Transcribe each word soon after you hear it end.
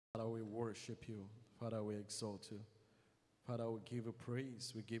worship you. Father, we exalt you. Father, we give you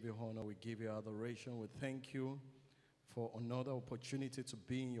praise, we give you honor, we give you adoration. We thank you for another opportunity to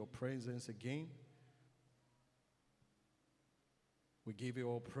be in your presence again. We give you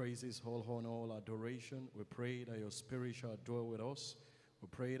all praises, all honor, all adoration. We pray that your spirit shall dwell with us. We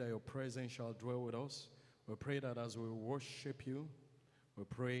pray that your presence shall dwell with us. We pray that as we worship you, we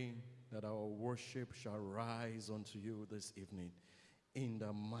pray that our worship shall rise unto you this evening. In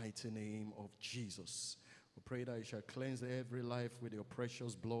the mighty name of Jesus. We pray that you shall cleanse every life with your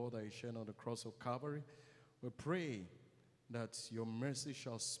precious blood that you shed on the cross of Calvary. We pray that your mercy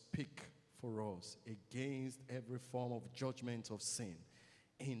shall speak for us against every form of judgment of sin.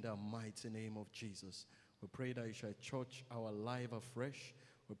 In the mighty name of Jesus. We pray that you shall touch our life afresh.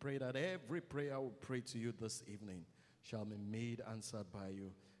 We pray that every prayer we pray to you this evening shall be made answered by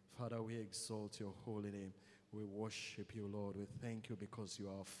you. Father, we exalt your holy name. We worship you, Lord. We thank you because you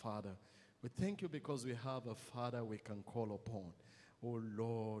are our Father. We thank you because we have a Father we can call upon. Oh,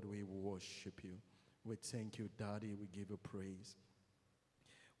 Lord, we worship you. We thank you, Daddy. We give you praise.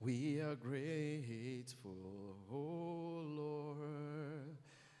 We are grateful, oh, Lord.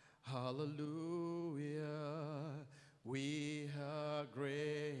 Hallelujah. We are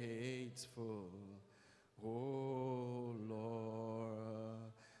grateful, oh,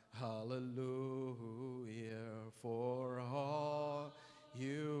 Lord. Hallelujah, for all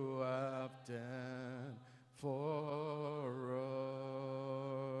you have done for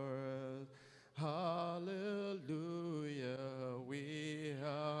us. Hallelujah, we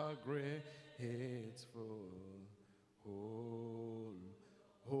are grateful.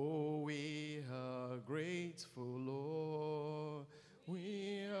 Oh, we are grateful, Lord.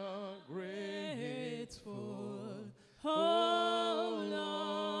 We are grateful. Oh,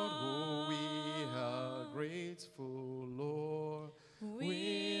 Lord, oh, we are grateful, Lord.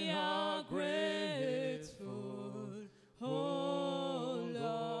 We are grateful, oh,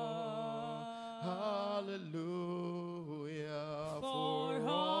 Lord. Hallelujah, for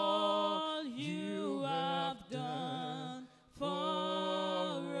all you have done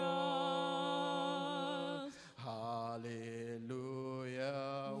for us. Hallelujah,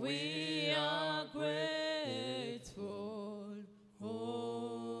 we are grateful,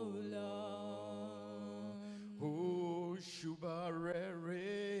 oh Lord. Oh, Shubarere,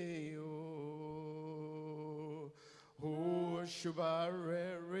 oh,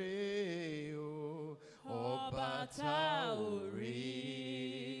 Shubarere, Ọba tá ò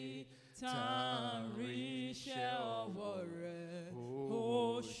rí, tá ń ríṣẹ́ ọwọ́ rẹ̀.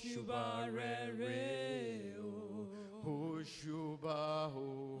 Oh, Shubarere, oh, Shuba,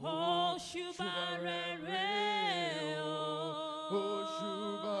 oh, Shubarere, oh,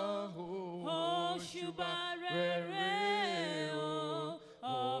 Shuba, oh, Shubarere,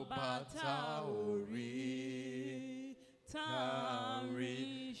 Ọba tá ò rí, tá ń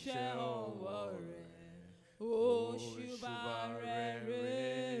ríṣẹ́ ọwọ́ rẹ̀. Oh, Shubarere,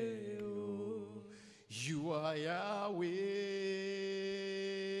 oh. You are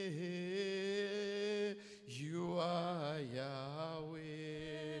Yahweh. You are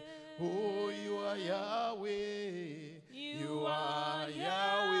Yahweh. Oh, you are Yahweh. You are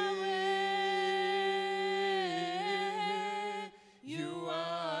Yahweh. You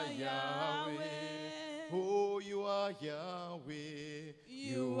are Yahweh. Oh, you are Yahweh.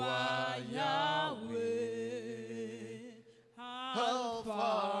 You are Yahweh.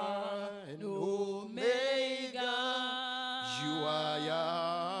 Alpha and Omega. You are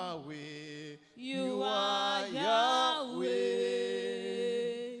Yahweh. You are Yahweh.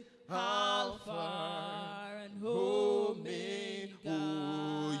 Alpha and Omega.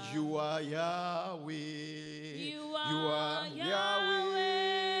 Oh, you are Yahweh. You are Yahweh.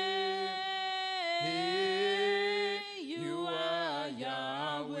 You are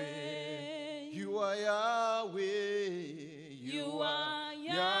Yahweh. You are Yahweh. You are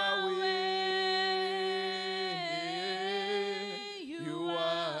Yahweh. You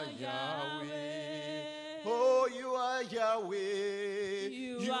are Yahweh. Oh, you are Yahweh.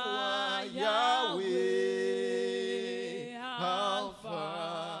 You are Yahweh.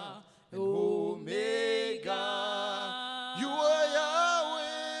 Alpha and Omega. You are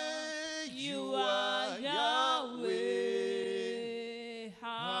Yahweh. You are Yahweh.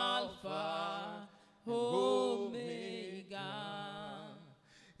 Alpha and Omega.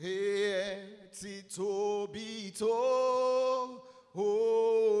 Ti tóbi tó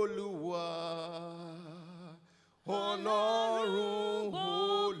Olúwa, Ọlọ́run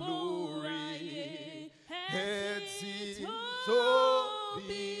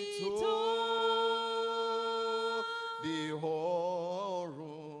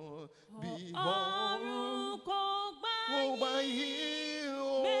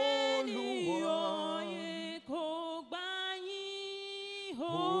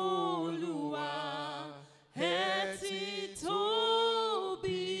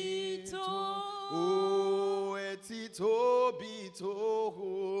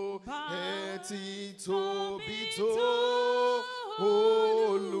Títobító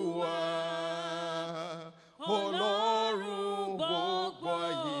Olúwa, Ọlọ́run gbogbo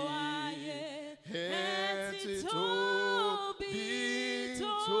ayé. Títobító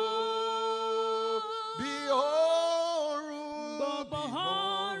bí ọ̀run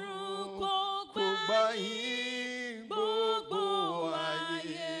kò gbà yín, gbogbo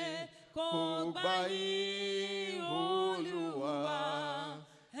ayé kò gbà yín Olúwa.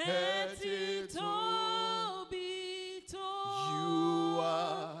 You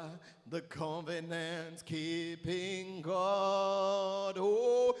are the covenant-keeping God.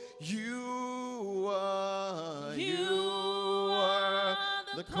 Oh, you are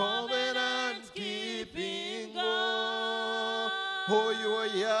the covenant-keeping God. Oh, you are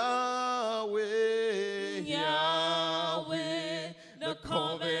Yahweh, Yahweh, the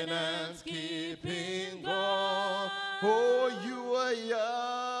covenant-keeping God. Oh, you are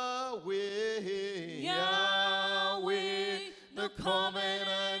Yahweh, Yahweh, the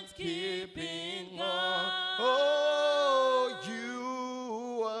covenant-keeping God. Oh,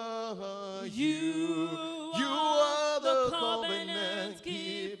 you are the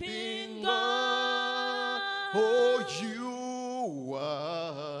covenant-keeping God. Oh,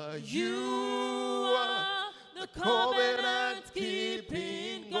 you are the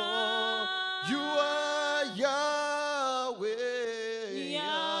covenant-keeping God. You are Yahweh,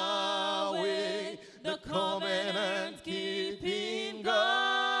 Yahweh, the covenant-keeping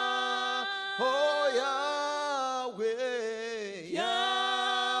God. Oh, Yahweh,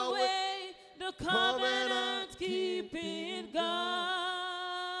 Yahweh, the covenant-keeping God.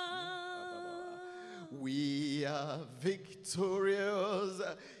 We are victorious.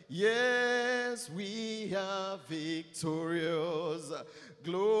 Yes, we are victorious.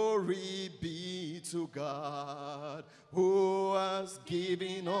 Glory be to God, who has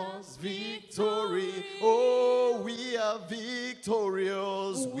given us victory. Oh, we are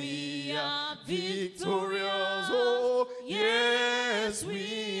victorious. We are victorious. Oh, yes,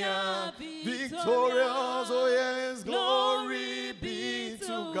 we are victorious. Oh, yes, glory be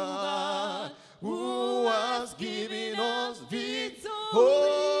to God, who has given us victory.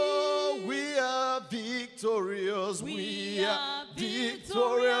 Oh, we are victorious. We are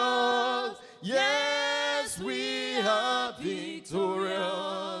victorious. Yes, we are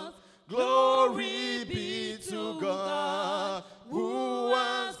victorious. Glory be to God, who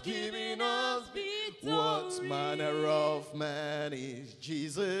has given us victory. What manner of man is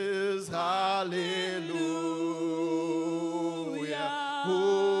Jesus? Hallelujah.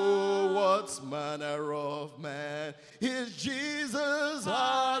 Oh, what manner of man is Jesus?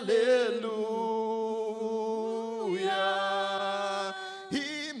 Hallelujah.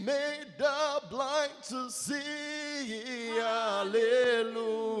 He made the blind to see. Hallelujah.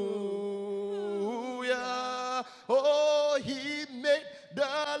 Oh, he made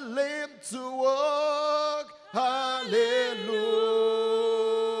the lame to walk. Hallelujah.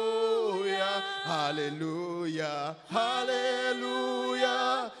 Hallelujah.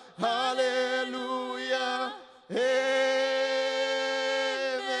 Hallelujah. Hallelujah. Amen.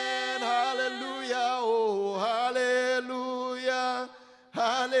 Hallelujah. Oh, hallelujah.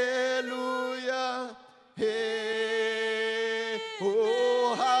 Hallelujah. Hey.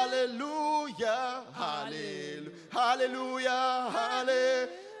 Oh, hallelujah. Hallelujah. Hallelujah.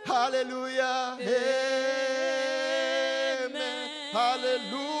 Hallelujah. Amen.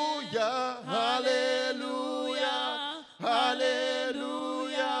 Hallelujah. Hallelujah.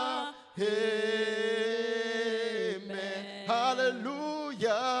 Hallelujah. Amen.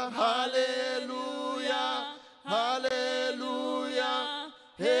 Hallelujah. Hallelujah. Hallelujah.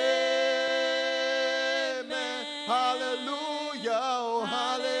 Amen. Hallelujah. Oh,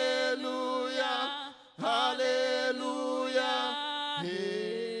 hallelujah. Hallelujah.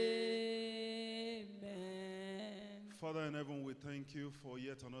 Amen. Father in heaven, we thank you for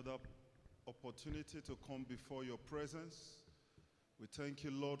yet another opportunity to come before your presence. We thank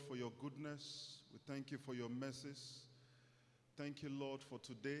you, Lord, for your goodness. We thank you for your mercies. Thank you, Lord, for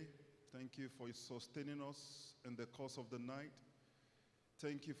today. Thank you for sustaining us in the course of the night.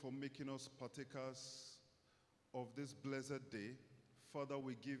 Thank you for making us partakers of this blessed day. Father,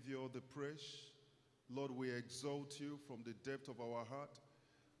 we give you all the praise. Lord, we exalt you from the depth of our heart.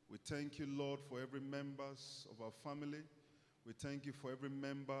 We thank you, Lord, for every member of our family. We thank you for every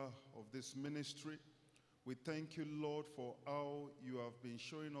member of this ministry. We thank you, Lord, for how you have been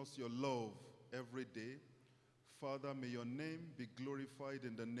showing us your love every day. Father, may your name be glorified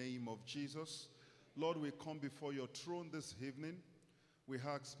in the name of Jesus. Lord, we come before your throne this evening. We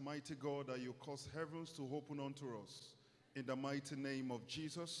ask, mighty God, that you cause heavens to open unto us in the mighty name of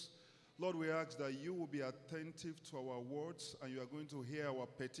Jesus. Lord, we ask that you will be attentive to our words and you are going to hear our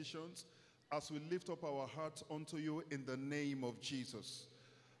petitions as we lift up our hearts unto you in the name of Jesus.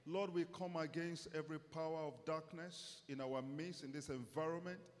 Lord, we come against every power of darkness in our midst, in this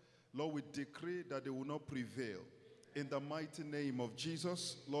environment. Lord, we decree that they will not prevail. In the mighty name of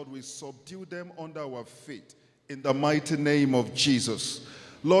Jesus, Lord, we subdue them under our feet. In the mighty name of Jesus.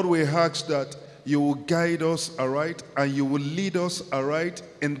 Lord, we ask that you will guide us aright and you will lead us aright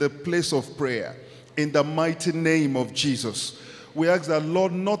in the place of prayer. In the mighty name of Jesus. We ask that,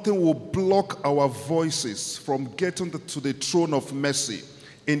 Lord, nothing will block our voices from getting to the throne of mercy.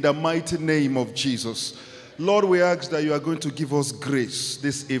 In the mighty name of Jesus. Lord, we ask that you are going to give us grace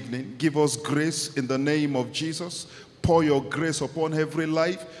this evening. Give us grace in the name of Jesus. Pour your grace upon every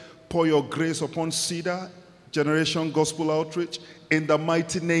life. Pour your grace upon Cedar, Generation Gospel Outreach, in the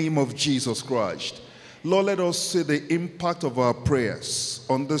mighty name of Jesus Christ. Lord, let us see the impact of our prayers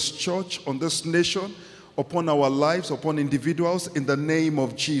on this church, on this nation, upon our lives, upon individuals, in the name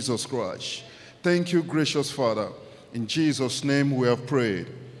of Jesus Christ. Thank you, gracious Father. In Jesus' name we have prayed.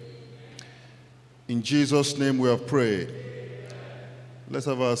 In Jesus' name we have prayed. Let's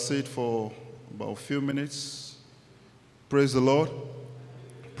have our seat for about a few minutes. Praise the Lord.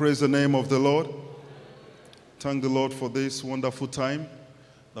 Praise the name of the Lord. Thank the Lord for this wonderful time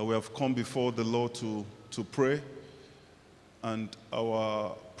that we have come before the Lord to pray. And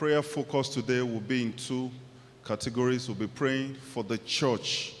our prayer focus today will be in two categories. We'll be praying for the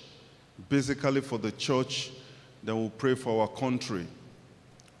church, basically for the church. Then we'll pray for our country.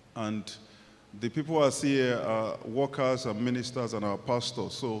 And the people who are here are workers and ministers and our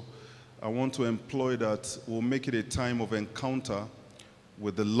pastors. So I want to employ that we'll make it a time of encounter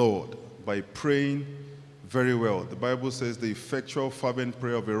with the Lord by praying very well. The Bible says the effectual fervent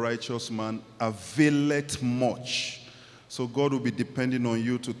prayer of a righteous man availeth much. So God will be depending on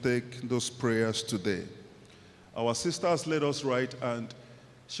you to take those prayers today. Our sisters led us right, and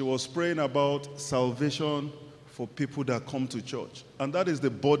she was praying about salvation for people that come to church. And that is the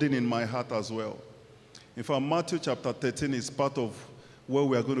burden in my heart as well. In fact, Matthew chapter 13 is part of where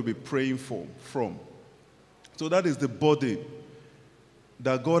we are going to be praying from. So that is the burden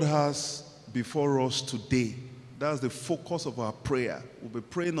that God has before us today. That's the focus of our prayer. We'll be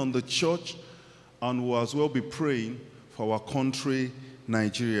praying on the church, and we'll as well be praying for our country,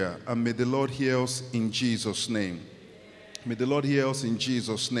 Nigeria. And may the Lord hear us in Jesus' name. May the Lord hear us in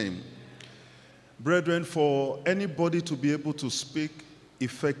Jesus' name. Brethren, for anybody to be able to speak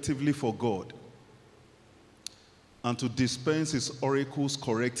effectively for God and to dispense his oracles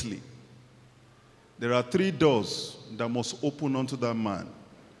correctly, there are 3 doors that must open unto that man.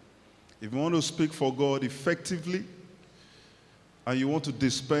 If you want to speak for God effectively and you want to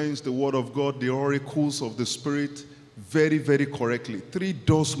dispense the word of God, the oracles of the Spirit very, very correctly, 3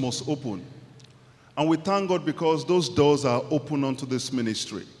 doors must open. And we thank God because those doors are open unto this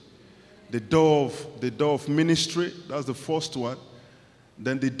ministry. The door of ministry, that's the first one.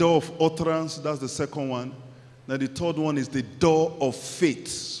 Then the door of utterance, that's the second one. Then the third one is the door of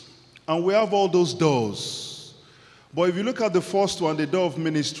faith. And we have all those doors. But if you look at the first one, the door of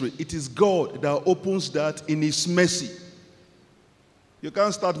ministry, it is God that opens that in his mercy. You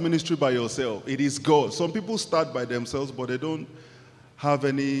can't start ministry by yourself. It is God. Some people start by themselves, but they don't have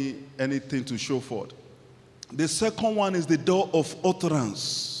anything to show for it. The second one is the door of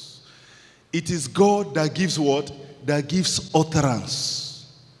utterance. It is God that gives what? That gives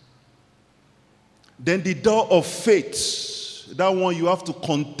utterance. Then the door of faith, that one you have to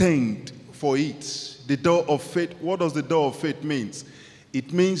contend for it. The door of faith, what does the door of faith mean?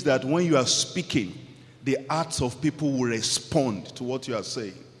 It means that when you are speaking, the hearts of people will respond to what you are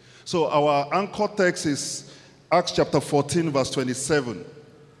saying. So our anchor text is Acts chapter 14, verse 27.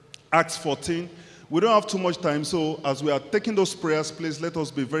 Acts 14. We don't have too much time, so as we are taking those prayers, please let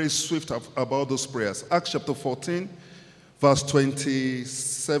us be very swift about those prayers. Acts chapter 14, verse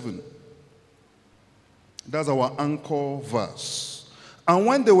 27. That's our anchor verse. And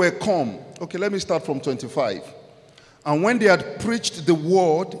when they were come, okay, let me start from 25. And when they had preached the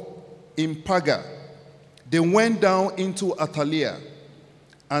word in Perga, they went down into Attalia,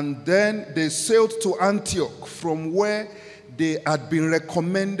 and then they sailed to Antioch, from where they had been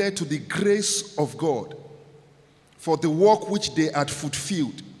recommended to the grace of God for the work which they had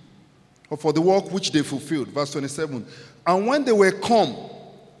fulfilled, or for the work which they fulfilled. Verse 27. And when they were come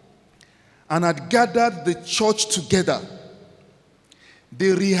and had gathered the church together,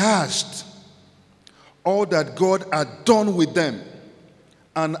 they rehearsed all that God had done with them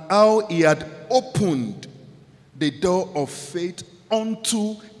and how he had opened the door of faith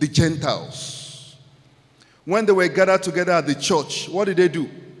unto the Gentiles. When they were gathered together at the church, what did?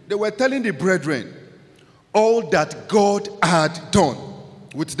 they were telling the brethren all that God had done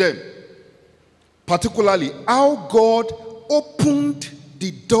with them. Particularly, how God opened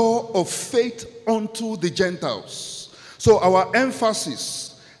the door of faith unto the Gentiles. So our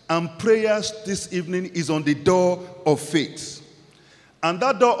emphasis and prayers this evening is on the door of faith. And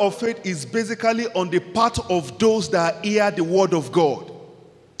that door of faith is basically on the part of those that hear the word of God.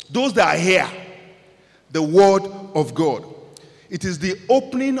 Those that hear the word of God. It is the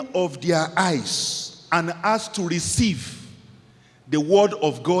opening of their eyes and hearts to receive the word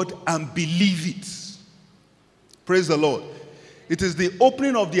of God and believe it. Praise the Lord. It is the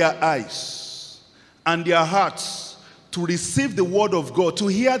opening of their eyes and their hearts to receive the word of God, to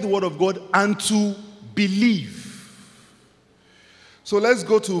hear the word of God, and to believe. So let's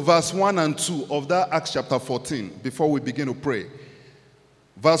go to verse 1 and 2 of that Acts chapter 14 before we begin to pray.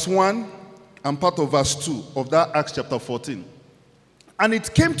 Verse 1 and part of verse 2 of that Acts chapter 14. And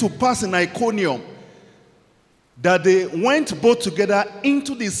it came to pass in Iconium that they went both together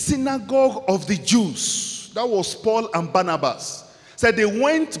into the synagogue of the Jews. That was Paul and Barnabas. Said they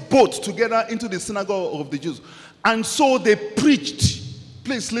went both together into the synagogue of the Jews. And so they preached.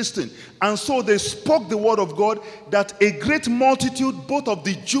 Please listen. And so they spoke the word of God, that a great multitude, both of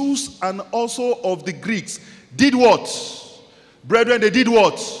the Jews and also of the Greeks, did what? Brethren, they did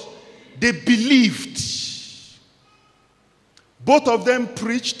what? They believed. Both of them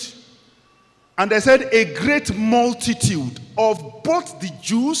preached. And they said a great multitude of both the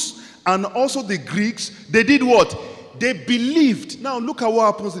Jews and also the Greeks, they did what? They believed. Now look at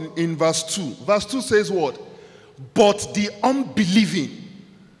what happens in verse 2. Verse 2 says what? But the unbelieving.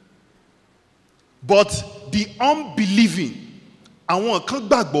 But the unbelieving. Àwọn kan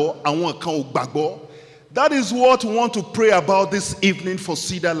gbàgbọ́, àwọn kan ò gbàgbọ́. That is what we want to pray about this evening for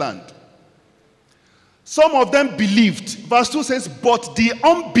Cedar Land. Some of them believed. Verse 2 says, but the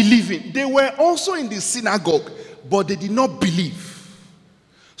unbelieving, they were also in the synagogue, but they did not believe.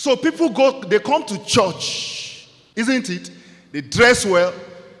 So people they come to church, isn't it? They dress well.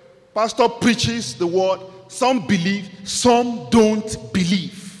 Pastor preaches the word. Some believe, some don't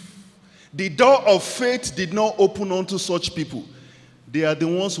believe. The door of faith did not open unto such people. They are the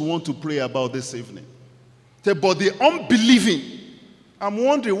ones who want to pray about this evening. But the unbelieving, I'm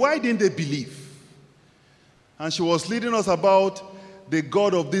wondering, why didn't they believe? And she was leading us about the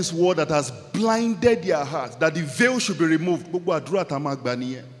God of this world that has blinded their hearts, that the veil should be removed. But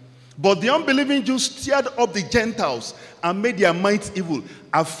the unbelieving Jews stirred up the Gentiles and made their minds evil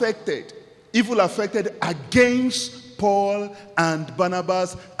affected against Paul and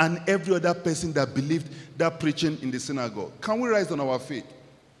Barnabas and every other person that believed that preaching in the synagogue. Can we rise on our feet?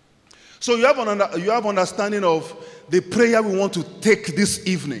 So you have understanding of the prayer we want to take this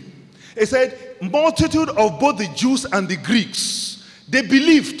evening. It said, multitude of both the Jews and the Greeks, they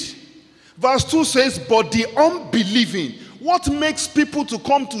believed. Verse 2 says, but the unbelieving. What makes people to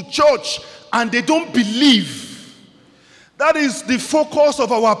come to church and they don't believe? That is the focus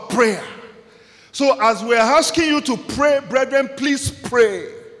of our prayer. So as we're asking you to pray, brethren, please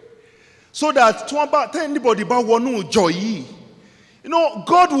pray. So that anybody joy. You know,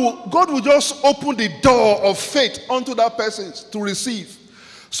 God will just open the door of faith unto that person to receive.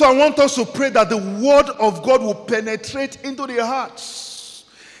 So I want us to pray that the word of God will penetrate into the hearts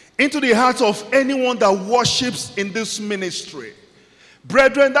of anyone that worships in this ministry.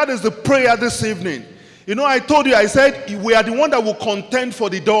 Brethren, that is the prayer this evening. You know, I told you, I said, we are the one that will contend for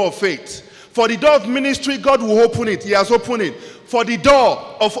the door of faith. For the door of ministry, God will open it. He has opened it. For the door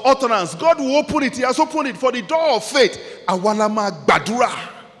of utterance, God will open it. He has opened it. For the door of faith, awalama gbàdúrà.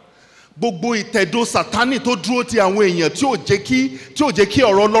 Gbogbo ìtẹ̀dó Sátánì tó dúró ti àwọn èèyàn tí ò jẹ́ kí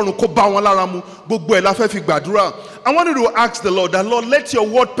ọ̀rọ̀ Ọlọ́run kó bá wọn lára mu. Gbogbo ẹ̀ la fẹ́ fi gbàdúrà. I want you to ask the Lord, that Lord, let your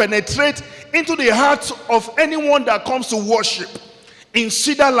word penetrate into the hearts of anyone that comes to worship in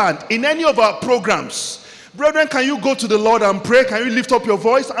Cedar Land, in any of our programs. Brethren, can you go to the Lord and pray? Can you lift up your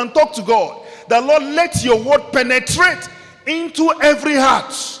voice and talk to God? That Lord, let your word penetrate into every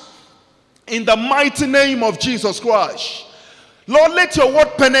heart in the mighty name of Jesus Christ. Lord, let your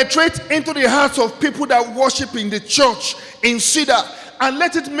word penetrate into the hearts of people that worship in the church in Cedar, and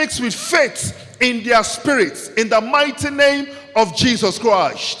let it mix with faith in their spirits in the mighty name of Jesus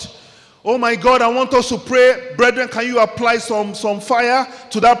Christ. Oh my God, I want us to pray. Brethren, can you apply some fire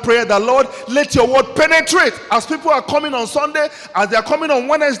to that prayer? That Lord, let your word penetrate as people are coming on Sunday, as they are coming on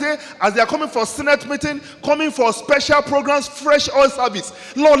Wednesday, as they are coming for Senate meeting, coming for special programs, fresh oil service.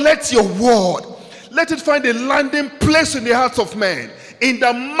 Lord, let your word, let it find a landing place in the hearts of men in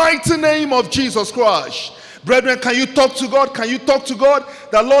the mighty name of Jesus Christ. Brethren, can you talk to God? Can you talk to God?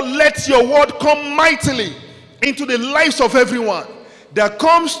 That Lord, let your word come mightily into the lives of everyone. that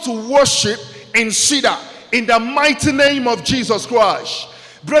comes to worship in Cedar, in the mighty name of Jesus Christ.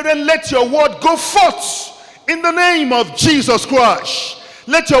 Brethren, let your word go forth in the name of Jesus Christ.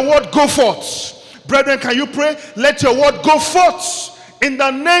 Let your word go forth. Brethren, can you pray? Let your word go forth in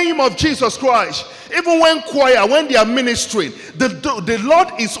the name of Jesus Christ. Even when choir, when they are ministering, the Lord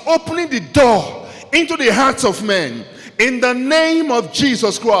is opening the door into the hearts of men. In the name of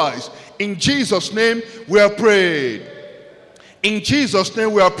Jesus Christ. In Jesus' name we are prayed. In Jesus'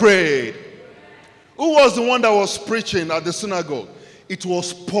 name we are prayed. Who was the one that was preaching at the synagogue? It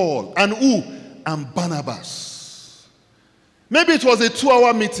was Paul. And who? And Barnabas. Maybe it was a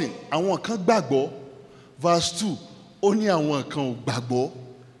 2-hour meeting. Àwọn kan gbàgbọ́. Verse 2. Only àwọn kan gbàgbọ́.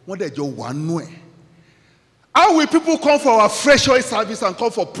 Wọ́n dẹ̀ jọ wà nú ẹ̀. How will people come for our fresh oil service and come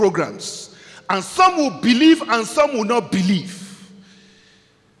for programs? And some will believe and some will not believe.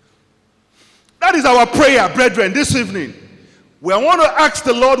 That is our prayer, brethren, this evening. We want to ask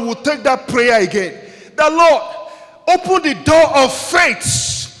the Lord, we'll take that prayer again. The Lord, open the door of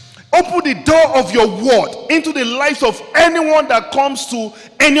faith. Open the door of your word into the lives of anyone that comes to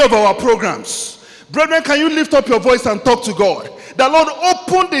any of our programs. Brethren, can you lift up your voice and talk to God? The Lord,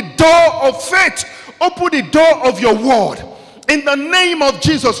 open the door of faith. Open the door of your word. In the name of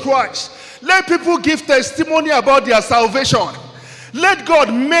Jesus Christ. Let people give testimony about their salvation. Let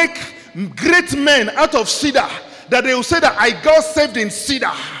God make great men out of Cedar, that they will say that I got saved in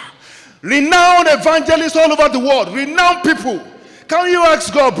Cedar. Renowned evangelists all over the world. Renowned people. Can you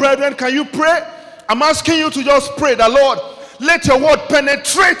ask God, brethren, can you pray? I'm asking you to just pray. The Lord, let your word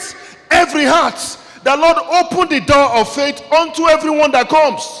penetrate every heart. The Lord, open the door of faith unto everyone that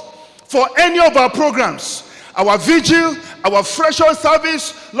comes for any of our programs. Our vigil, our fresh oil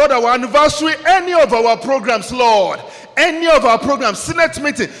service, Lord, our anniversary, any of our programs, Lord. Any of our programs, Senate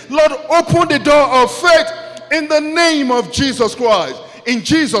meeting, Lord, open the door of faith in the name of Jesus Christ. In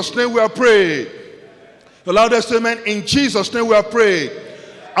Jesus' name we are praying. The loudest amen. In Jesus' name we are praying.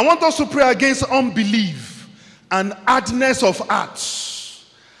 I want us to pray against unbelief and hardness of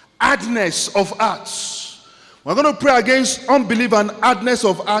hearts. Hardness of hearts. We're going to pray against unbelief and hardness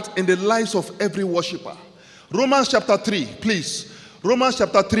of heart in the lives of every worshiper. Romans chapter 3, please. Romans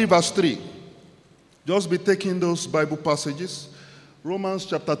chapter 3, verse 3. Just be taking those Bible passages. Romans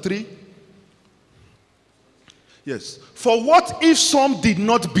chapter 3. Yes. For what if some did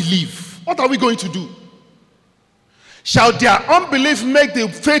not believe? What are we going to do? Shall their unbelief make the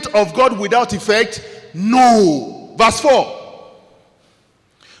faith of God without effect? No. Verse 4.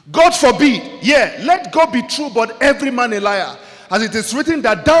 God forbid. Yeah, let God be true, but every man a liar. As it is written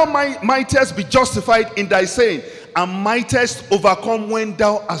that thou mightest be justified in thy saying, and mightest overcome when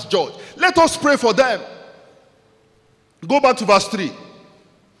thou hast judged. Let us pray for them. Go back to verse 3.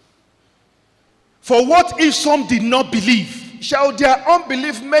 For what if some did not believe? Shall their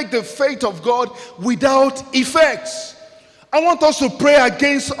unbelief make the faith of God without effect? I want us to pray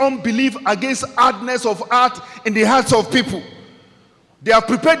against unbelief, against hardness of heart in the hearts of people. They have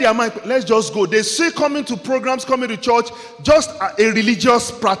prepared their mind. Let's just go. They see coming to programs, coming to church, just a religious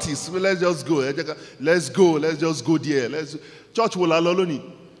practice. Well, let's just go. Let's go. Let's just go there. Church will allow.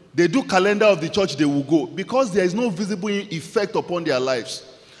 They do calendar of the church, they will go. Because there is no visible effect upon their lives.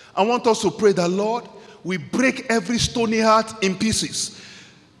 I want us to pray that, Lord, we break every stony heart in pieces.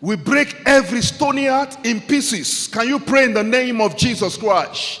 We break every stony heart in pieces. Can you pray in the name of Jesus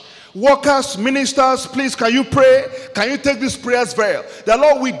Christ? Workers, ministers, please, can you pray? Can you take these prayers well? The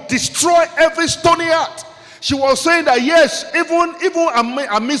Lord, we destroy every stony heart. She was saying that, yes, even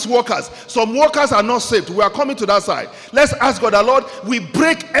amidst workers, some workers are not saved. We are coming to that side. Let's ask God, the Lord, we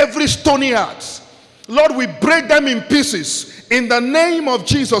break every stony heart. Lord, we break them in pieces in the name of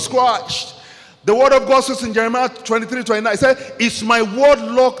Jesus Christ. The word of God says in Jeremiah 23:29, it says, is my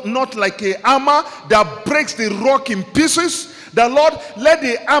word not like a hammer that breaks the rock in pieces? The Lord, let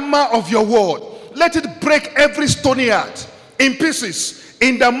the hammer of your word, let it break every stony heart in pieces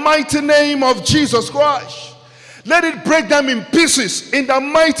in the mighty name of Jesus Christ. Let it break them in pieces in the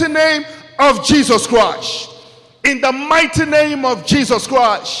mighty name of Jesus Christ. In the mighty name of Jesus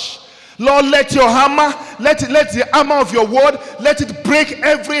Christ. Lord, let your hammer, let the hammer of your word, let it break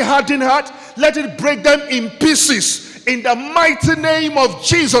every hardened heart. Let it break them in pieces in the mighty name of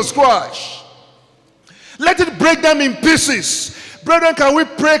Jesus Christ. Let it break them in pieces. Brethren, can we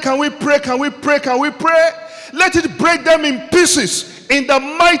pray? Can we pray? Can we pray? Can we pray? Let it break them in pieces in the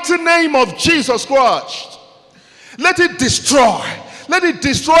mighty name of Jesus Christ. Let it destroy. Let it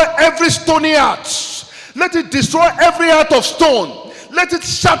destroy every stony heart. Let it destroy every heart of stone. Let it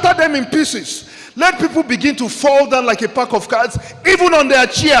shatter them in pieces. Let people begin to fall down like a pack of cards, even on their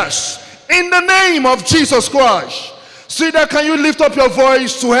chairs. In the name of Jesus Christ. Cedar, can you lift up your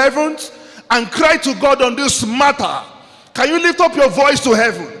voice to heaven and cry to God on this matter? Can you lift up your voice to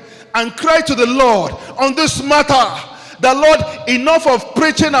heaven and cry to the Lord on this matter? The Lord, enough of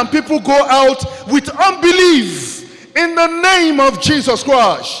preaching and people go out with unbelief in the name of Jesus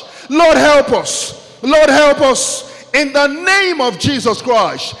Christ. Lord, help us. Lord, help us in the name of Jesus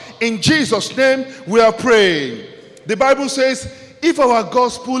Christ. In Jesus' name we are praying. The Bible says, if our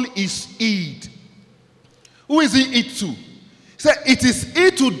gospel is heed, who is it heed to? It said, it is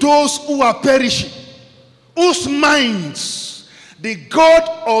heed to those who are perishing, whose minds the God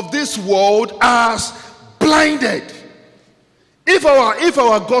of this world has blinded. If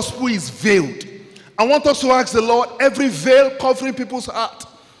our gospel is veiled, I want us to ask the Lord, every veil covering people's heart,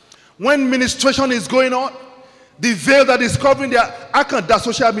 when ministration is going on, the veil that is covering their, I can't that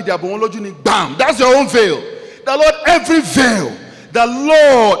social media, but bam, that's your own veil. The Lord, every veil, the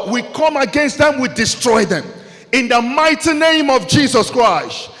Lord, we come against them, we destroy them. In the mighty name of Jesus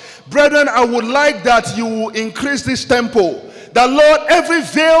Christ. Brethren, I would like that you will increase this tempo. The Lord, every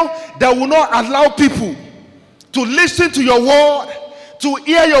veil that will not allow people to listen to your word, to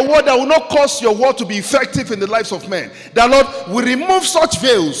hear your word, that will not cause your word to be effective in the lives of men. The Lord will remove such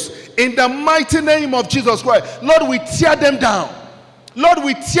veils in the mighty name of Jesus Christ. Lord, we tear them down. Lord,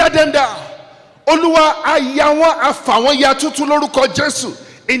 we tear them down. Oluwa ayawa afawọn ya tutu lórúkọ Jésù.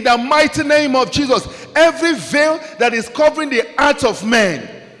 In the mighty name of Jesus. Every veil that is covering the hearts of men,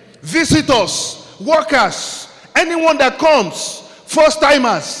 visitors, workers, anyone that comes,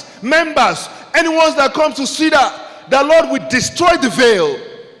 first-timers, members, anyone that comes to Cedar, the Lord will destroy the veil.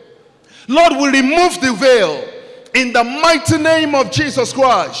 Lord will remove the veil in the mighty name of Jesus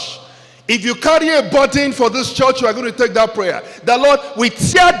Christ. If you carry a burden for this church, you are going to take that prayer. The Lord will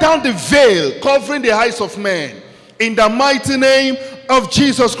tear down the veil covering the eyes of men. In the mighty name of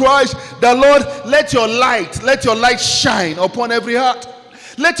Jesus Christ, the Lord, let your light shine upon every heart.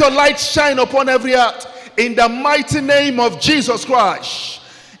 Let your light shine upon every heart. In the mighty name of Jesus Christ.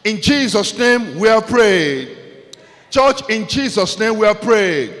 In Jesus' name we are praying. Church, in Jesus' name we are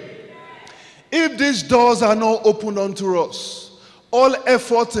praying. If these doors are not opened unto us, all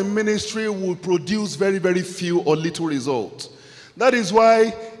efforts in ministry will produce very, very few or little results. That is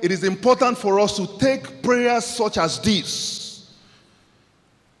why it is important for us to take prayers such as this.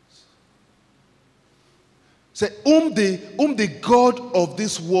 Say, whom the God of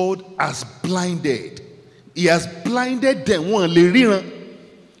this world has blinded. He has blinded them.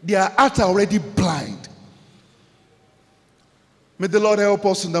 Their hearts are already blind. May the Lord help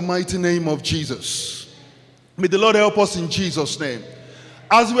us in the mighty name of Jesus. May the Lord help us in Jesus' name.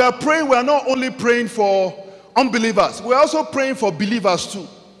 As we are praying, we are not only praying for unbelievers, we are also praying for believers too.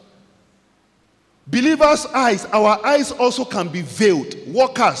 Believers' eyes, our eyes also can be veiled.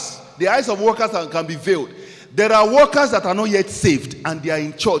 Workers, the eyes of workers can be veiled. There are workers that are not yet saved and they are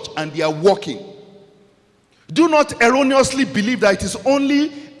in church and they are working. Do not erroneously believe that it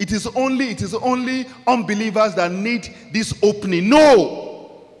is only unbelievers that need this opening.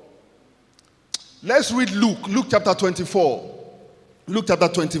 No. Let's read Luke chapter 24. Luke chapter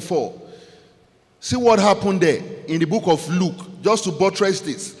 24. See what happened there in the book of Luke, just to buttress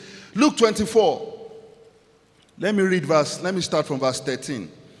this. Luke 24. Let me start from verse 13.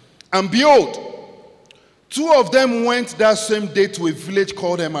 And behold, two of them went that same day to a village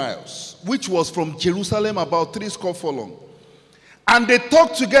called Emmaus, which was from Jerusalem about 60 furlongs. And they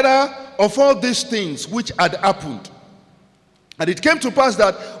talked together of all these things which had happened. And it came to pass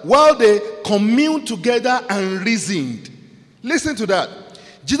that while they communed together and reasoned, listen to that,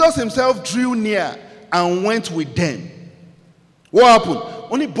 Jesus himself drew near and went with them. What happened?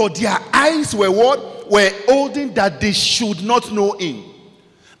 Only but their eyes were what? Were holding that they should not know him.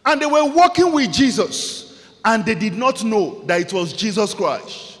 And they were walking with Jesus, and they did not know that it was Jesus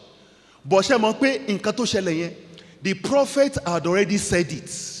Christ. But the prophet had already said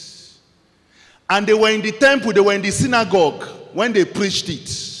it. And they were in the temple, they were in the synagogue when they preached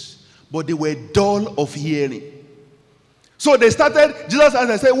it. But they were dull of hearing. So they started, Jesus asked,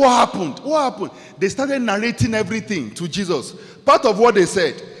 I said, what happened? What happened? They started narrating everything to Jesus. Part of what they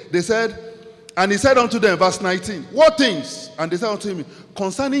said, and he said unto them, verse 19, what things? And they said unto him,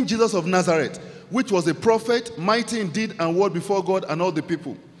 concerning Jesus of Nazareth, which was a prophet, mighty in deed and word before God and all the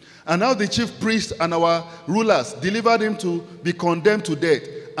people. And now the chief priests and our rulers delivered him to be condemned to death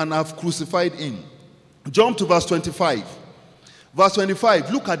and have crucified him. Jump to verse 25. Verse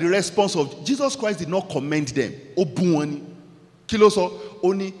 25, look at the response of Jesus Christ. Did not commend them.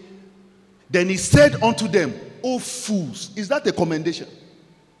 Then he said unto them, O fools. Is that a commendation?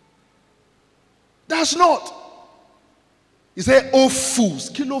 That's not. He said, O fools.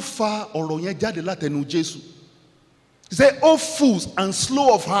 Kilo fa ọ̀rọ̀ yẹn jáde látẹnu Jésù. He said, "O fools and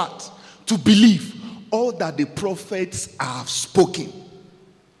slow of heart to believe all that the prophets have spoken."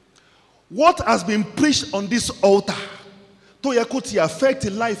 What has been preached on this altar to yẹ kó ti affect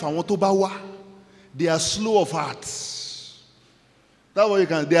life àwọn tó bá wá, they are slow of heart. That's what you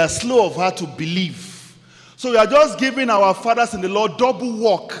can. They are slow of heart to believe. So we are just giving our fathers in the Lord double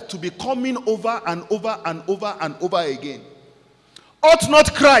work to be coming over and over and over and over again. Ought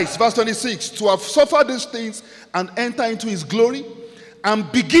not Christ, verse 26, to have suffered these things and enter into his glory?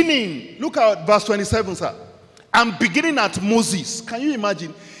 And beginning, look at verse 27, sir. And beginning at Moses. Can you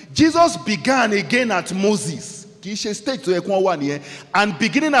imagine? Jesus began again at Moses. And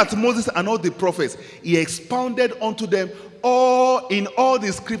beginning at Moses and all the prophets, he expounded unto them all in all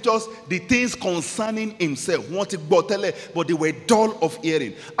the scriptures the things concerning himself. But they were dull of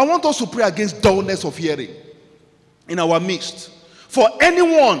hearing. I want us to pray against dullness of hearing in our midst. For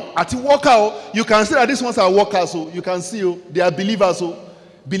anyone at the worker, you can see that these ones are workers, so you can see they are believers. So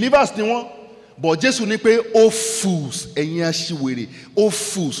believers, they want, but Jesus will pay, "Oh fools, oh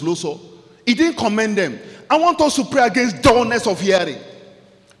fools." He didn't commend them. I want us to pray against dullness of hearing.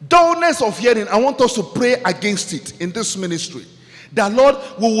 Dullness of hearing, I want us to pray against it in this ministry. That, Lord,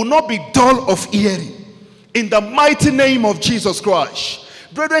 we will not be dull of hearing. In the mighty name of Jesus Christ.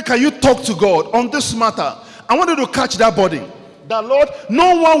 Brethren, can you talk to God on this matter? I want you to catch that body. That, Lord,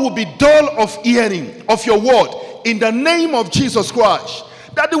 no one will be dull of hearing of your word. In the name of Jesus Christ.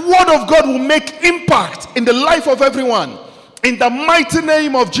 That the word of God will make impact in the life of everyone. In the mighty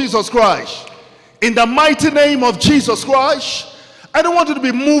name of Jesus Christ. In the mighty name of Jesus Christ. I don't want you to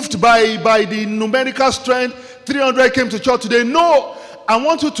be moved by the numerical strength. 300 came to church today. No, I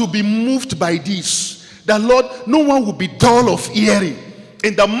want you to be moved by this. That, Lord, no one will be dull of hearing.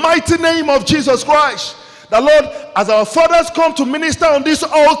 In the mighty name of Jesus Christ. That, Lord, as our fathers come to minister on this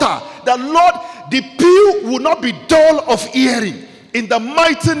altar, that, Lord, the pew will not be dull of hearing. In the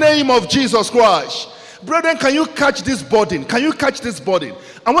mighty name of Jesus Christ. Brethren, can you catch this burden? Can you catch this burden?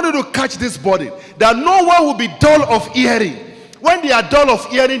 I want you to catch this burden. That no one will be dull of hearing. When they are dull of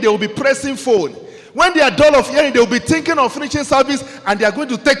hearing, they will be pressing phone. When they are dull of hearing, they will be thinking of finishing service and they are going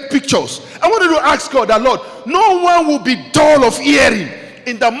to take pictures. I want you to ask God that, Lord, no one will be dull of hearing.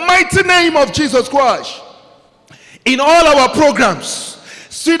 In the mighty name of Jesus Christ. In all our programs,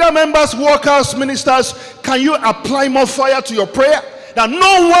 Cedar members, workers, ministers, can you apply more fire to your prayer? That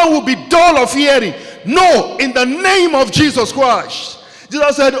no one will be dull of hearing. No, in the name of Jesus Christ.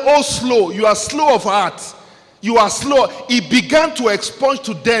 Jesus said, "Oh slow, you are slow of heart. You are slow." He began to expunge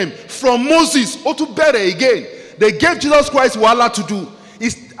to them from Moses, or to better again. They gave Jesus Christ what to do.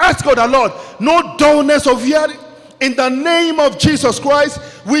 He asked God the Lord, no dullness of hearing. In the name of Jesus Christ,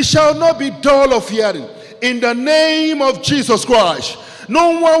 we shall not be dull of hearing. In the name of Jesus Christ,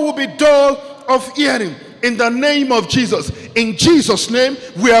 no one will be dull of hearing. In the name of Jesus. In Jesus' name,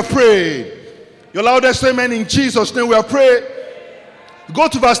 we are praying. Your loudest amen. In Jesus' name, we are praying. Go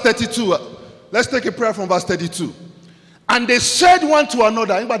to verse 32. Let's take a prayer from verse 32. And they said one to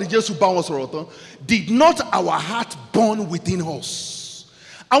another, anybody just did not our heart burn within us?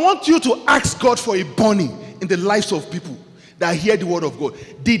 I want you to ask God for a burning in the lives of people that hear the word of God.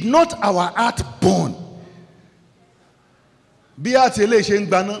 Did not our heart burn? Did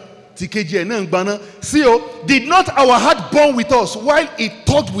not our heart burn with us while he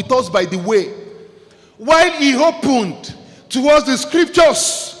talked with us by the way? While he opened towards the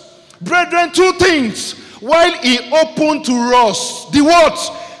scriptures. Brethren, two things. While he opened to us, the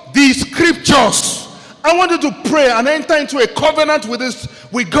words, the scriptures. I want you to pray and enter into a covenant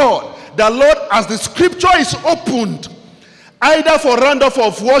with God. The Lord, as the scripture is opened, either for roundup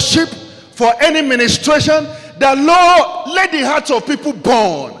of worship, for any ministration, the Lord, let the hearts of people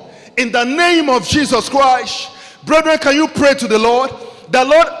burn. In the name of Jesus Christ. Brethren, can you pray to the Lord? The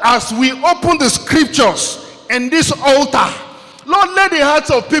Lord, as we open the scriptures and this altar, Lord, let the hearts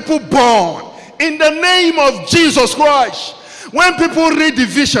of people burn. In the name of Jesus Christ. When people read the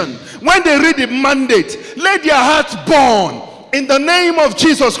vision, when they read the mandate, let their hearts burn. In the name of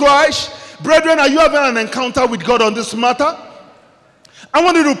Jesus Christ. Brethren, are you having an encounter with God on this matter? I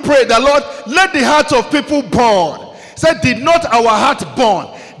want you to pray that, Lord, let the hearts of people burn. Said, did not our heart burn?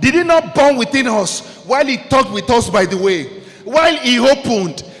 Did it not burn within us while he talked with us by the way? While he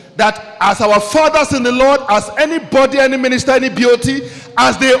opened, that as our fathers in the Lord, as anybody, any minister, any BOT,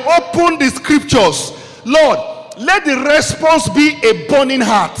 as they open the scriptures, Lord, let the response be a burning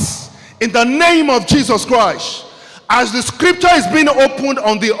heart. In the name of Jesus Christ. As the scripture is being opened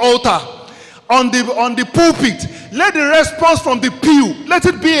on the altar, on the pulpit, let the response from the pew, let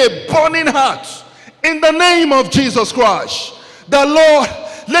it be a burning heart. In the name of Jesus Christ. The Lord,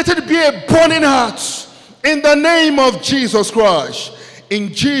 let it be a burning heart. In the name of Jesus Christ.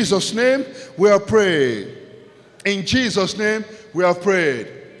 In Jesus' name, we have prayed. In Jesus' name, we have prayed.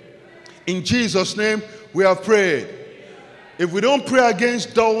 In Jesus' name, we have prayed. If we don't pray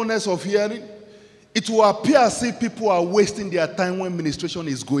against dullness of hearing, it will appear as if people are wasting their time when ministration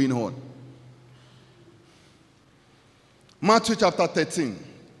is going on. Matthew chapter 13.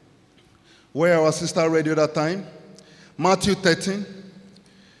 Where our sister read the other time. Matthew 13.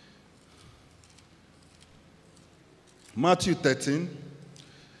 Matthew 13.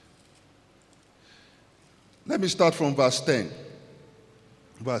 Let me start from verse 10.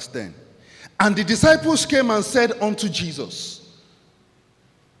 Verse 10. And the disciples came and said unto Jesus,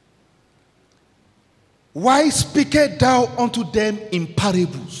 why speakest thou unto them in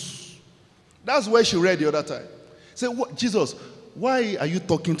parables? That's where she read the other time. Say, what, Jesus, why are you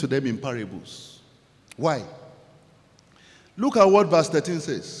talking to them in parables? Why? Look at what verse 13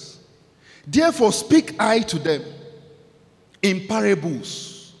 says. Therefore speak I to them in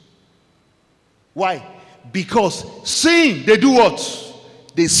parables. Why? Because seeing, they do what?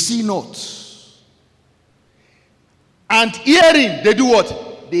 They see not. And hearing, they do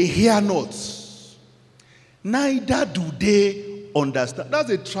what? They hear not. Neither do they understand. That's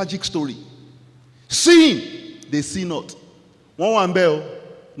a tragic story. Seeing, they see not. One bell,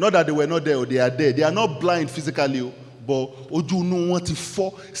 not that they were not there, they are there. They are not blind physically, but oju no want to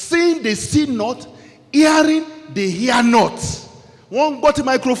fall. Seeing, they see not. Hearing, they hear not. One got a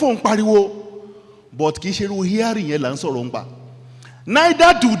microphone, pariwo, but kisheru hearing yelan sorongba.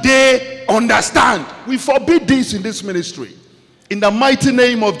 Neither do they understand. We forbid this in this ministry. In the mighty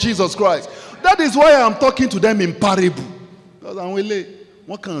name of Jesus Christ. That is why I am talking to them in parable.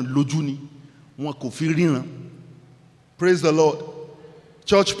 Praise the Lord.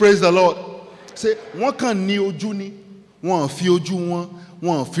 Church, praise the Lord. Say, one can ni ojú ni, one fi ojú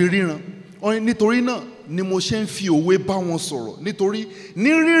one fi ríran. Nítorí náà ni mo ṣe ń fi òwe bá wọn sọ̀rọ̀. Nítorí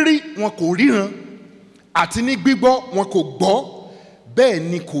ní rírí wọn kò ríran, àti ní gbígbọ́ wọn kò gbọ́, bẹ́ẹ̀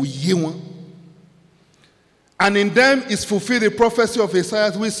ni kò yé wọn. And in them is fulfilled the prophecy of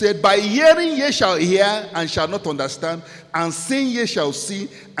Isaiah, which said, by hearing ye shall hear and shall not understand, and seeing ye shall see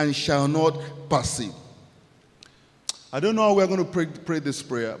and shall not perceive. I don't know how we're going to pray this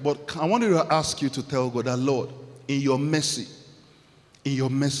prayer, but I wanted to ask you to tell God that, Lord, in your mercy,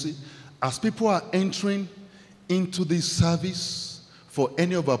 as people are entering into this service for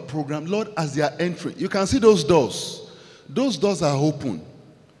any of our program, Lord, as they are entering, you can see those doors. Those doors are open.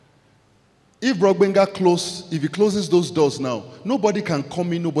 If Brogbenga closes, if he closes those doors now, nobody can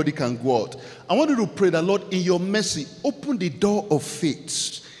come in, nobody can go out. I want you to pray that, Lord, in your mercy, open the door of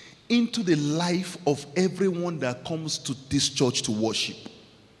faith into the life of everyone that comes to this church to worship.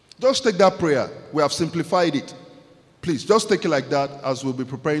 Just take that prayer. We have simplified it. Please, just take it like that as we'll be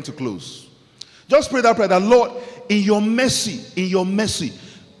preparing to close. Just pray that prayer that, Lord, in your mercy,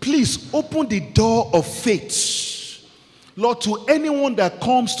 please open the door of faith. Lord, to anyone that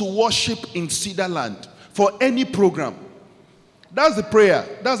comes to worship in Cedar Land for any program. That's the prayer.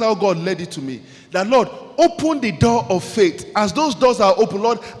 That's how God led it to me. That, Lord, open the door of faith. As those doors are open,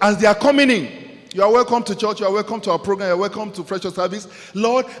 Lord, as they are coming in. You are welcome to church. You are welcome to our program. You are welcome to Fresh Service.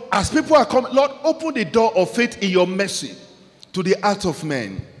 Lord, as people are coming, Lord, open the door of faith in your mercy to the heart of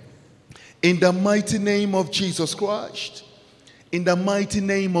men. In the mighty name of Jesus Christ. In the mighty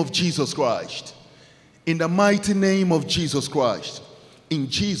name of Jesus Christ. In the mighty name of Jesus Christ. In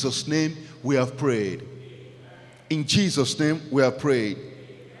Jesus' name we have prayed. In Jesus' name we have prayed.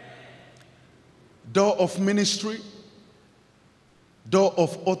 Door of ministry, door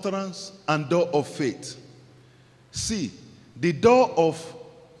of utterance, and door of faith. See, the door of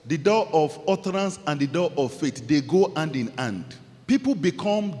utterance and the door of faith, they go hand in hand. People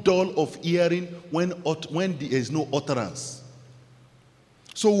become dull of hearing when there is no utterance.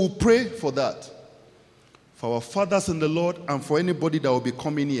 So we'll pray for that. For our fathers in the Lord and for anybody that will be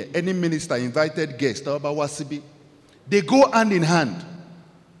coming here, any minister, invited guest, they go hand in hand.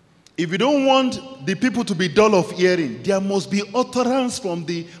 If you don't want the people to be dull of hearing, there must be utterance from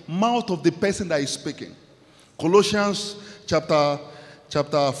the mouth of the person that is speaking. Colossians chapter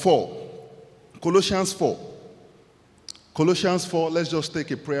 4. Colossians 4. Colossians 4, let's just take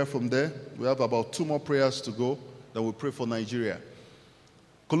a prayer from there. We have about 2 more prayers to go. Then we'll pray for Nigeria.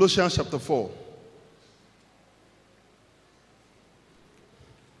 Colossians chapter 4.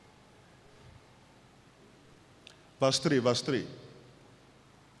 Verse 3.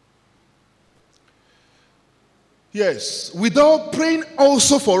 Yes, without praying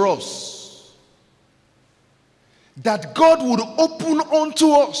also for us, that God would open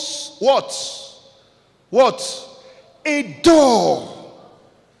unto us, what? A door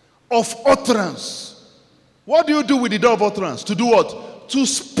of utterance What do you do with the door of utterance? To do what? To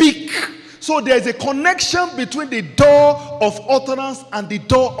speak. So there is a connection between the door of utterance and the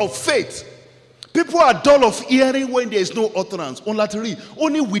door of faith. People are dull of hearing when there is no utterance.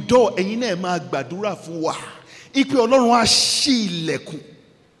 Only with door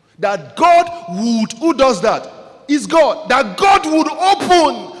that God would, who does that? Is God. That God would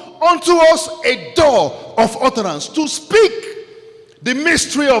open unto us a door of utterance to speak the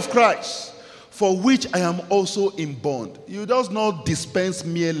mystery of Christ, for which I am also in bond. You just not dispense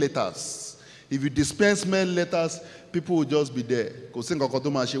mere letters. If you dispense mere letters, people will just be there.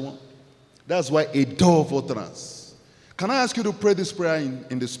 That's why a door of utterance. Can I ask you to pray this prayer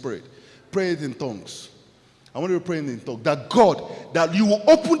in the spirit? Pray it in tongues. I want you to pray in tongues. That God, that you will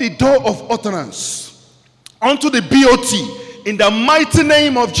open the door of utterance unto the BOT in the mighty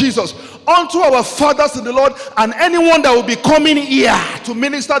name of Jesus, unto our fathers in the Lord and anyone that will be coming here to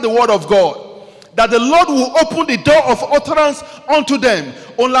minister the word of God. That the Lord will open the door of utterance unto them.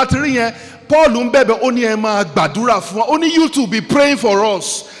 On Latin, Paul only you to be praying for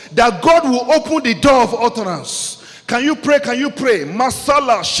us. That God will open the door of utterance. Can you pray? Can you pray?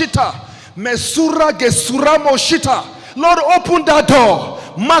 Masala shita. Mesura gesuramo shita. Lord, open that door.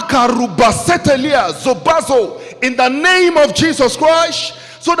 Makaruba setelia zobazo. In the name of Jesus Christ.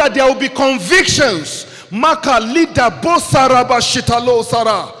 So that there will be convictions. Makalida bosaraba shitalo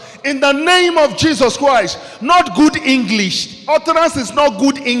sara. In the name of Jesus Christ. Not good English. Utterance is not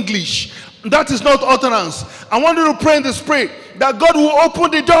good English. That is not utterance. I want you to pray in the spirit that God will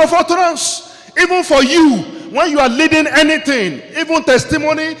open the door of utterance. Even for you, when you are leading anything, even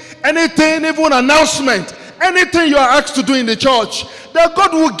testimony, anything, even announcement, anything you are asked to do in the church, that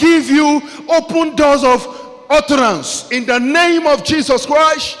God will give you open doors of utterance. In the name of Jesus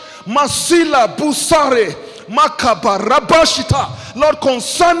Christ. Masila busare makaba rabashita. Lord,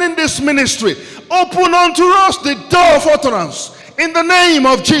 concerning this ministry, open unto us the door of utterance. In the name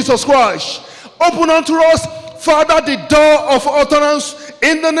of Jesus Christ. Open unto us, Father, the door of utterance.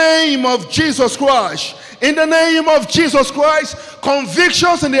 In the name of Jesus Christ. In the name of Jesus Christ.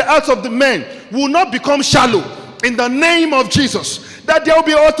 Convictions in the hearts of the men will not become shallow. In the name of Jesus. That there will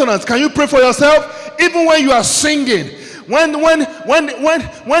be utterance. Can you pray for yourself? Even when you are singing. When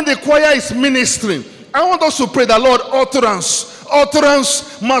the choir is ministering. I want us to pray that, Lord, utterance.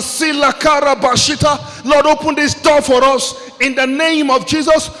 Utterance. Masila karabashita. Lord, open this door for us. In the name of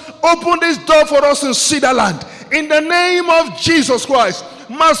Jesus. Open this door for us in Cedarland. In the name of Jesus Christ.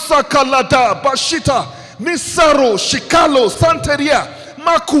 Masakalada bashita. Misaro shikalo santeria.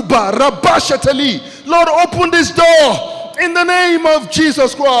 Makuba rabashateli. Lord, open this door. In the name of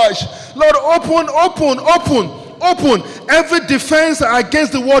Jesus Christ. Lord, open every defense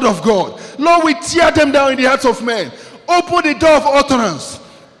against the word of God. Lord, we tear them down in the hearts of men. Open the door of utterance.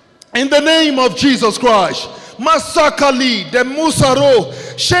 In the name of Jesus Christ. Masakali de Musaro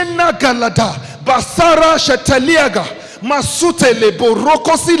Shena Galada Basara Sheteliaga Masutele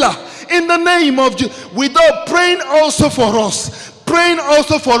Borokosila. In the name of Jesus. Without praying also for us. Praying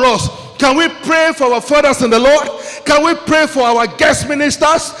also for us. Can we pray for our fathers in the Lord? Can we pray for our guest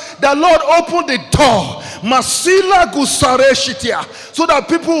ministers? The Lord open the door. Masila Gusare Shitia. So that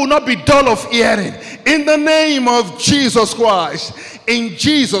people will not be dull of hearing. In the name of Jesus Christ. In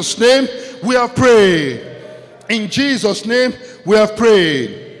Jesus' name we have prayed. In Jesus' name we have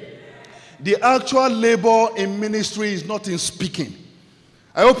prayed. The actual labor in ministry is not in speaking.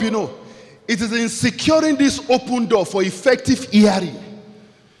 I hope you know. It is in securing this open door for effective hearing.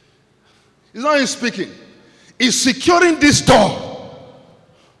 It's not in speaking. It's securing this door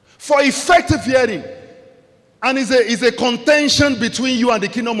for effective hearing. And it's a contention between you and the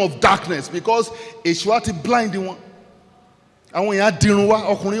kingdom of darkness, because it's what is blinding one. And when you are dirun wa,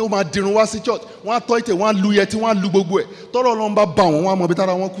 ọkùnrin ó máa dirun wa sí church, wọ́n á tọ́ ìtẹ̀, wọ́n á lu yẹtí, wọ́n á lu gbogbo ẹ̀. Tọ́rọ̀ Ọlọ́run bá bá wọn, wọ́n á mọ ibi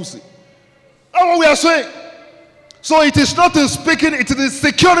tára wọn kù sí. That's what we are saying. So it is not in speaking, it is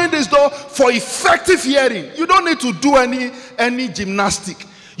securing this door for effective hearing. You don't need to do any gymnastic.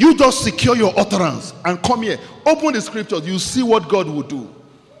 You just secure your utterance and come here. Open the scriptures. You see what God will do.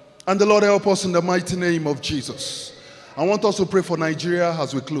 And the Lord help us in the mighty name of Jesus. I want us to pray for Nigeria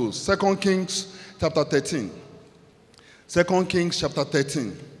as we close. 2 Kings chapter 13. 2 Kings chapter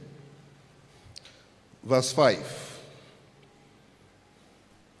 13. Verse 5.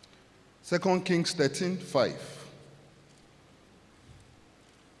 2 Kings 13, 5.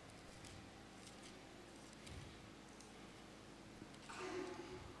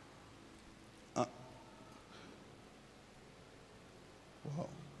 Wow.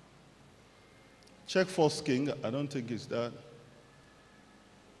 Check First King. I don't think it's that.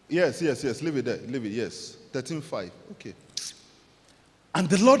 Yes. Leave it there. Leave it. Yes. 13:5. Okay. And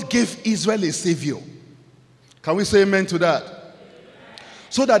the Lord gave Israel a savior. Can we say amen to that?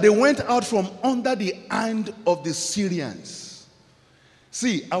 So that they went out from under the hand of the Syrians.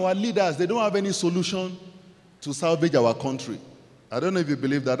 See, our leaders, they don't have any solution to salvage our country. I don't know if you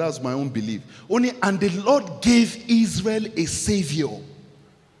believe that. That's my own belief. And the Lord gave Israel a savior.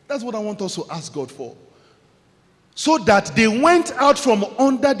 That's what I want us to ask God for. So that they went out from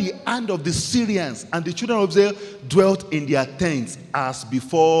under the hand of the Syrians, and the children of Israel dwelt in their tents as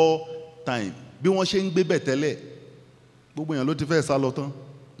before time. Bí wọ́n ṣe ń gbé bẹ̀ tẹ́lẹ̀, gbogbo èèyàn ló ti fẹ́ sá lọ tán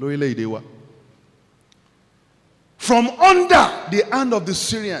lórílẹ̀-èdè wa. From under the hand of the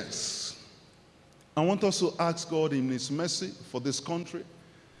Syrians, I want us to ask God in His mercy for this country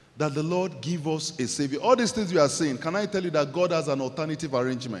that the Lord give us a savior. All these things we are saying, can I tell you that God has an alternative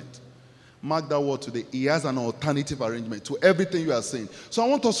arrangement? Mark that word today. He has an alternative arrangement to everything you are saying. So I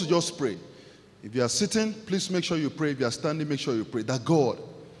want us to just pray. If you are sitting, please make sure you pray. If you are standing, make sure you pray. That God,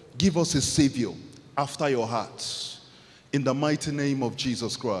 give us a savior after your hearts. In the mighty name of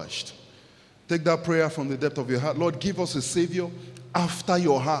Jesus Christ. Take that prayer from the depth of your heart. Lord, give us a savior after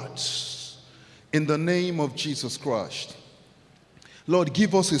your hearts. In the name of Jesus Christ. Lord,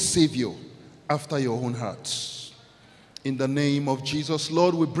 give us a savior after your own hearts. In the name of Jesus,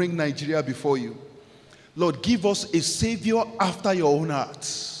 Lord, we bring Nigeria before you. Lord, give us a savior after your own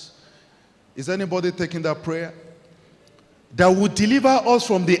hearts. Is anybody taking that prayer? That would deliver us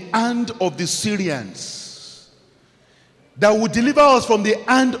from the hand of the Syrians. That would deliver us from the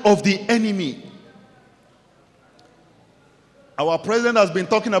hand of the enemy. Our president has been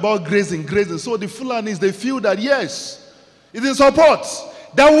talking about grazing. So the Fulanis, they feel that yes, it is support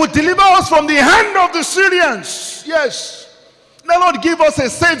that would deliver us from the hand of the Syrians. Yes. Now, Lord, give us a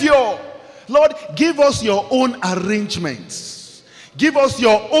savior. Lord, give us your own arrangements. Give us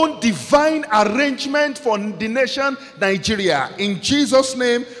your own divine arrangement for the nation Nigeria. In Jesus'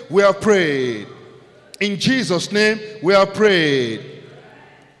 name, we are prayed. In Jesus' name, we are prayed.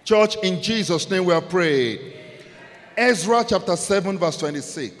 Church, in Jesus' name, we are prayed. Ezra chapter 7, verse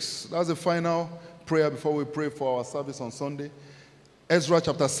 26. That's the final prayer before we pray for our service on Sunday. Ezra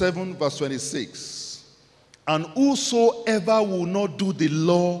chapter 7, verse 26. And whosoever will not do the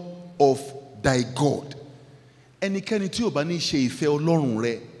law of thy God, and the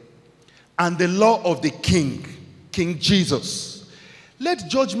law of the King, King Jesus, let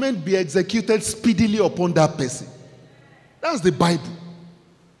judgment be executed speedily upon that person. That's the Bible.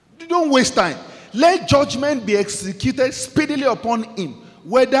 Don't waste time. Let judgment be executed speedily upon him.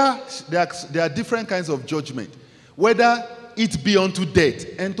 Whether there are different kinds of judgment. Whether it be unto death,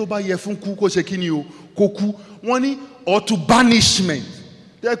 or to banishment.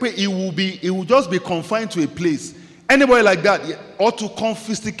 It will just be confined to a place. Anybody like that, or to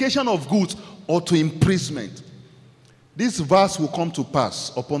confiscation of goods, or to imprisonment. This verse will come to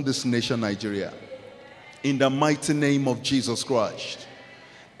pass upon this nation, Nigeria, in the mighty name of Jesus Christ.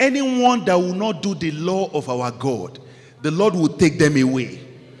 Anyone that will not do the law of our God, the Lord will take them away.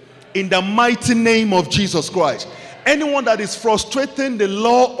 In the mighty name of Jesus Christ. Anyone that is frustrating the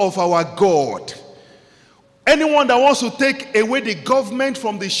law of our God, anyone that wants to take away the government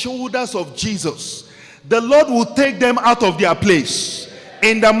from the shoulders of Jesus, the Lord will take them out of their place.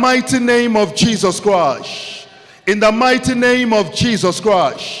 In the mighty name of Jesus Christ. In the mighty name of Jesus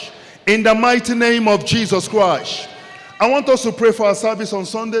Christ. In the mighty name of Jesus Christ. I want us to pray for our service on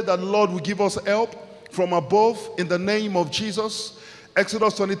Sunday that the Lord will give us help from above in the name of Jesus.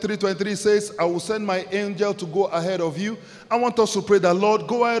 Exodus 23:23 says, I will send my angel to go ahead of you. I want us to pray that, Lord,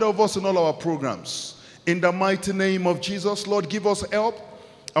 go ahead of us in all our programs. In the mighty name of Jesus, Lord, give us help.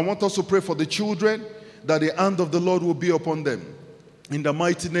 I want us to pray for the children, that the hand of the Lord will be upon them. In the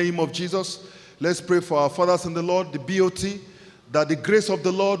mighty name of Jesus, let's pray for our fathers in the Lord, the BOT, that the grace of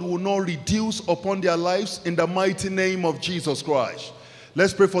the Lord will not reduce upon their lives in the mighty name of Jesus Christ.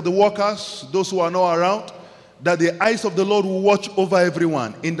 Let's pray for the workers, those who are not around, that the eyes of the Lord will watch over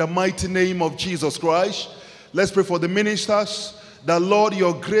everyone in the mighty name of Jesus Christ. Let's pray for the ministers, that Lord,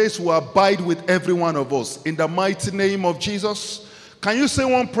 your grace will abide with every one of us in the mighty name of Jesus. Can you say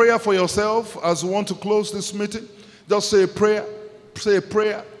one prayer for yourself as we want to close this meeting? Just say a prayer. Say a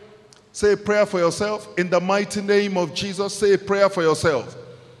prayer. Say a prayer for yourself in the mighty name of Jesus. Say a prayer for yourself.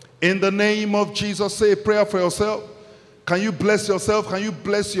 In the name of Jesus, say a prayer for yourself. Can you bless yourself? Can you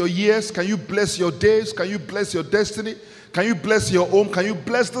bless your years? Can you bless your days? Can you bless your destiny? Can you bless your home? Can you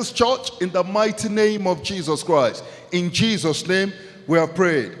bless this church in the mighty name of Jesus Christ? In Jesus' name, we have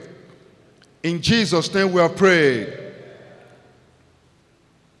prayed. In Jesus' name, we have prayed.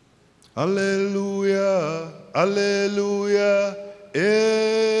 Hallelujah. Hallelujah.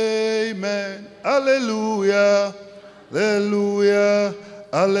 Amen. Hallelujah. Hallelujah.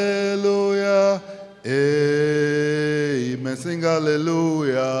 Hallelujah. Amen. Sing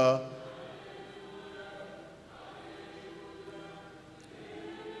hallelujah.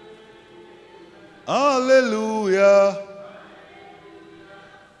 Hallelujah.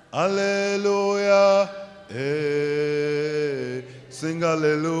 Hallelujah. Hey. Sing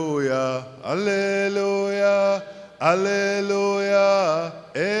hallelujah. Hallelujah. Hallelujah.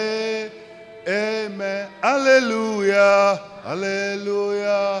 Hey. Amen. Hallelujah.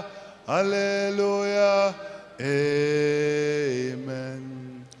 Hallelujah. Hallelujah. Amen.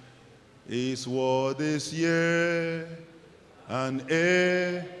 His word is yea and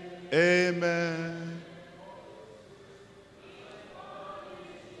amen.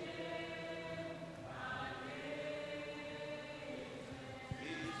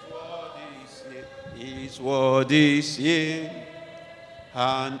 His word is yea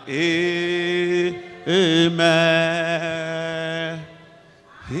and amen.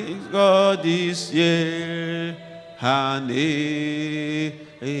 His God is yea and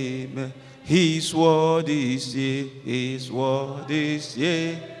amen. His word is yea, his word is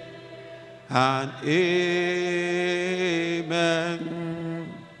yea and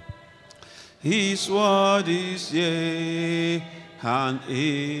amen. His word is yea and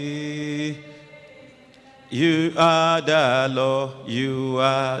amen. You are the Lord, you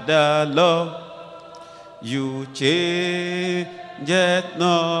are the Lord, you change it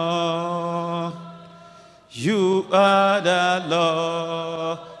not. You are the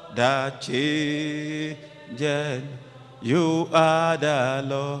Lord that changes. You are the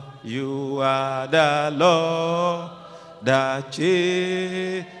Lord, you are the Lord that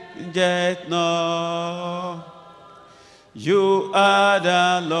changes not. You are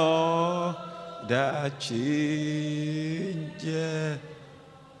the Lord that changes.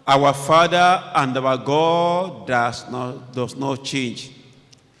 Our Father and our God does not change.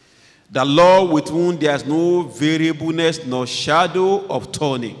 The Lord with whom there is no variableness nor shadow of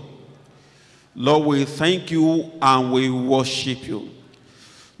turning. Lord, we thank you and we worship you.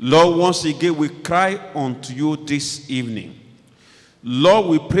 Lord, once again we cry unto you this evening. Lord,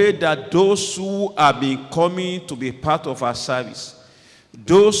 we pray that those who have been coming to be part of our service,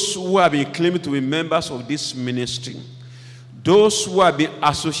 those who have been claiming to be members of this ministry, those who have been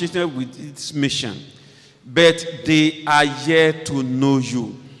associated with this mission, but they are yet to know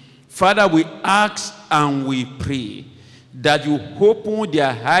you. Father, we ask and we pray that you open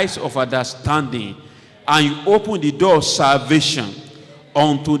their eyes of understanding and you open the door of salvation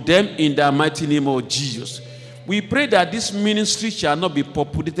unto them in the mighty name of Jesus. We pray that this ministry shall not be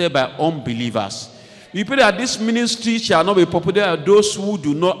populated by unbelievers. We pray that this ministry shall not be populated by those who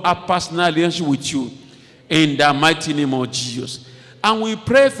do not have personal relationship with you in the mighty name of Jesus. And we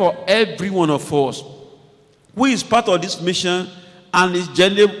pray for every one of us who is part of this mission and is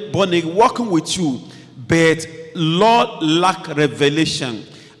generally born again, working with you, but Lord, lack revelation,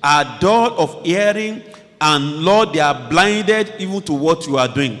 are dull of hearing, and Lord, they are blinded even to what you are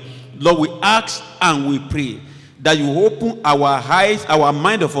doing. Lord, we ask and we pray that you open our eyes, our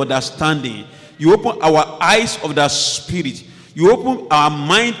mind of understanding. You open our eyes of the Spirit. You open our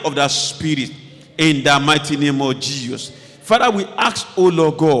mind of the Spirit in the mighty name of Jesus. Father, we ask, oh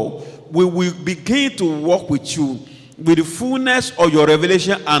Lord God, we will begin to walk with you with the fullness of your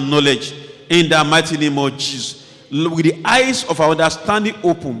revelation and knowledge in the mighty name of Jesus. With the eyes of our understanding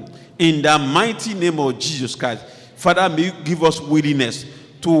open in the mighty name of Jesus Christ. Father, may you give us willingness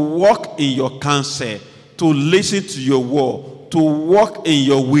to walk in your counsel, to listen to your word, to walk in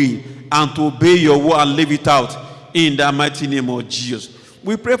your will, and to obey your word and live it out in the mighty name of Jesus.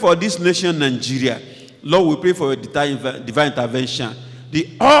 We pray for this nation, Nigeria. Lord, we pray for your divine intervention. The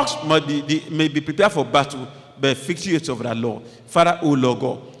ox may be prepared for battle, but victory is of the Lord. Father, O Lord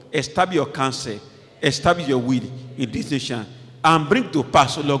God, establish your counsel, establish your will in this nation, and bring to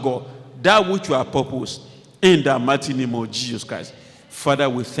pass, O Lord God, that which you have purposed in the mighty name of Jesus Christ. Father,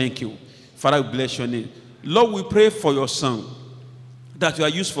 we thank you. Father, we bless your name. Lord, we pray for your son that you are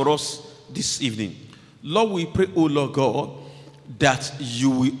used for us this evening. Lord, we pray, O Lord God, that you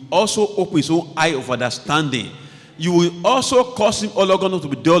will also open his own eye of understanding. You will also cause him, O Lord God, not to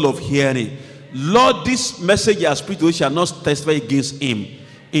be dull of hearing. Lord, this message you have spoken shall not testify against him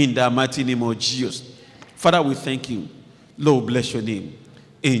in the mighty name of Jesus. Father, we thank you. Lord, bless your name.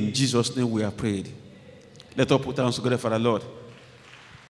 In Jesus' name we are prayed. Let us put our hands together for the Lord.